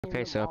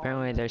Okay, so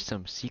apparently there's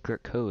some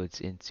secret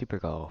codes in Super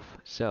Golf.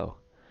 So,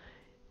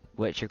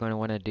 what you're going to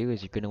want to do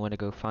is you're going to want to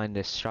go find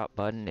this shop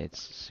button. It's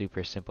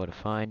super simple to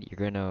find. You're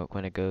going to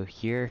want to go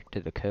here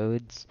to the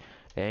codes,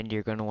 and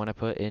you're going to want to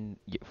put in,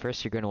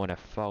 first you're going to want to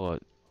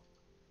follow,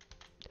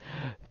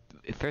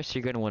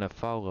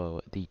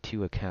 the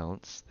two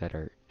accounts that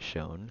are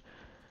shown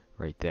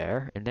right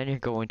there, and then you're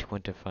going to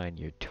want to find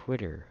your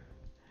Twitter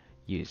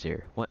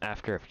user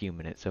after a few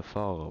minutes of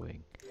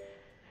following.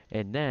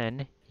 And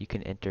then you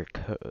can enter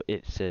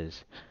it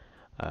says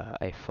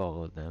I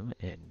followed them,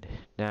 and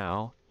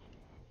now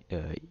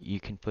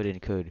you can put in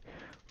code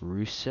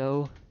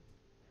Russo.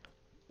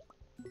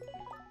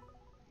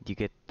 You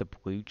get the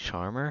blue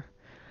charmer.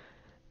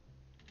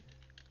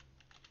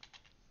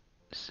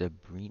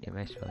 Sabrina, am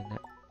I spelling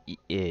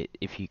that?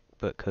 If you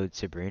put code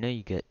Sabrina,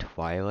 you get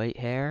Twilight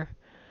hair,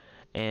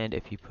 and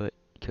if you put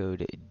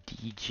code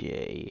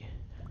DJ,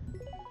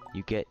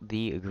 you get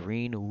the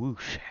green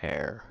whoosh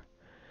hair.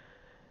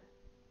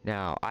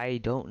 Now, I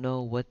don't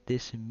know what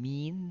this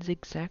means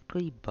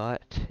exactly,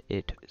 but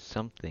it's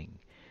something.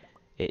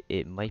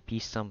 It might be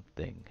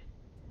something.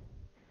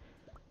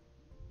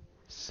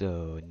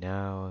 So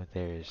now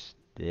there's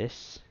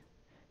this.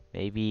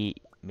 Maybe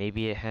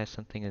it has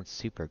something in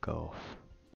Super Golf.